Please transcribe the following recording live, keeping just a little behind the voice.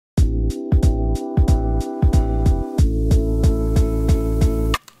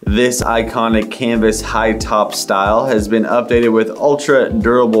This iconic canvas high top style has been updated with ultra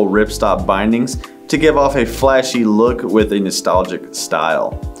durable ripstop bindings to give off a flashy look with a nostalgic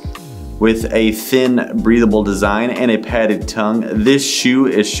style. With a thin, breathable design and a padded tongue, this shoe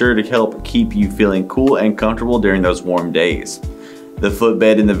is sure to help keep you feeling cool and comfortable during those warm days. The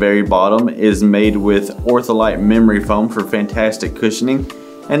footbed in the very bottom is made with Ortholite memory foam for fantastic cushioning,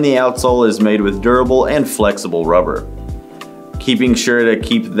 and the outsole is made with durable and flexible rubber. Keeping sure to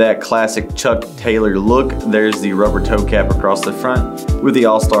keep that classic Chuck Taylor look, there's the rubber toe cap across the front with the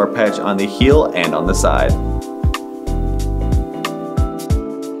All-Star patch on the heel and on the side.